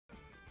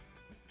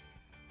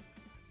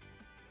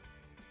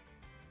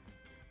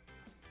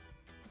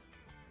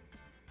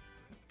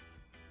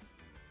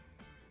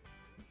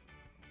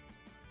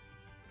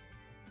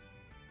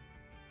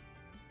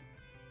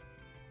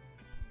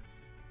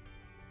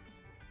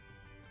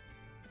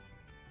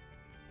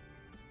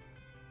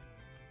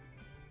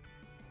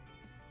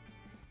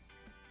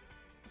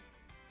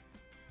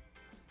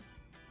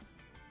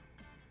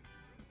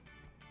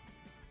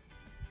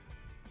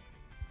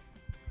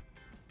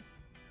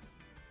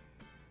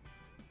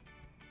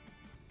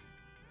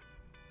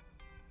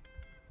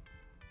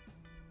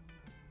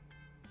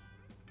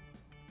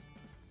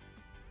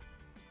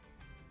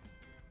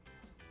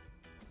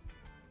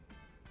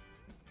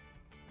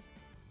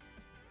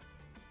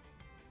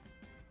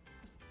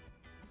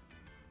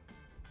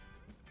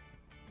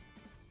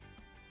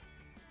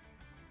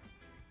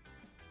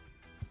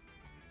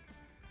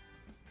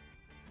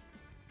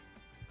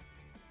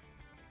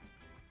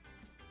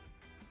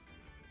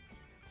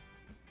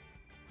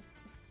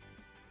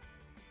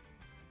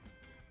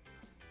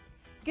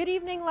Good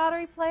evening,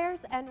 lottery players,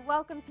 and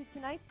welcome to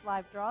tonight's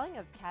live drawing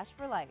of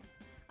Cash4Life.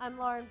 I'm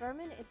Lauren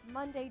Berman. It's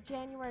Monday,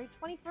 January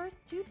 21st,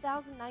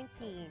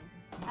 2019.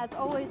 As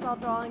always, all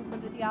drawings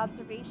under the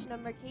observation of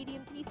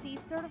Mercadian PC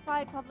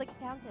certified public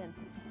accountants.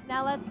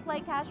 Now let's play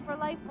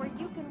Cash4Life, where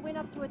you can win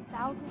up to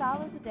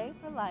 $1,000 a day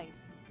for life.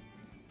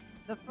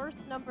 The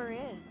first number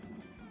is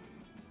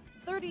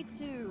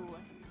 32.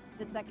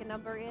 The second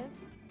number is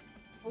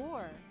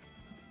 4.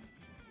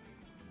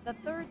 The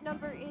third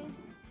number is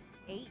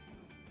 8.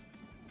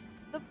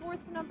 The fourth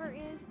number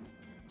is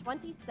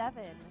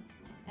 27,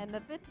 and the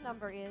fifth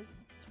number is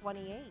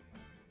 28.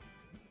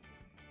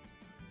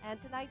 And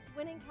tonight's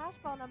winning cash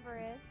ball number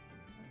is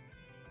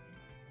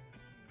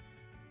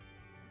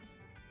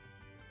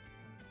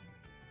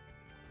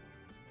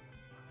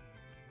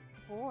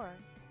 4.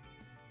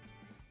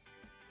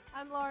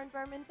 I'm Lauren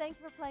Berman. Thank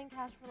you for playing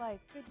Cash4Life.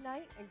 Good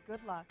night and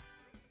good luck.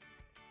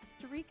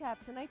 To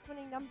recap, tonight's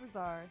winning numbers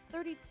are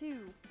 32,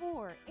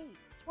 4, 8,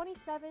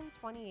 27,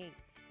 28.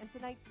 And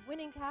tonight's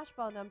winning cash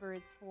ball number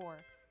is 4.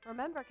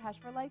 Remember,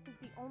 Cash4Life is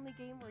the only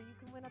game where you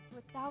can win up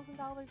to $1,000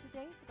 a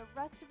day for the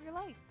rest of your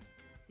life.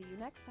 See you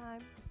next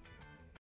time.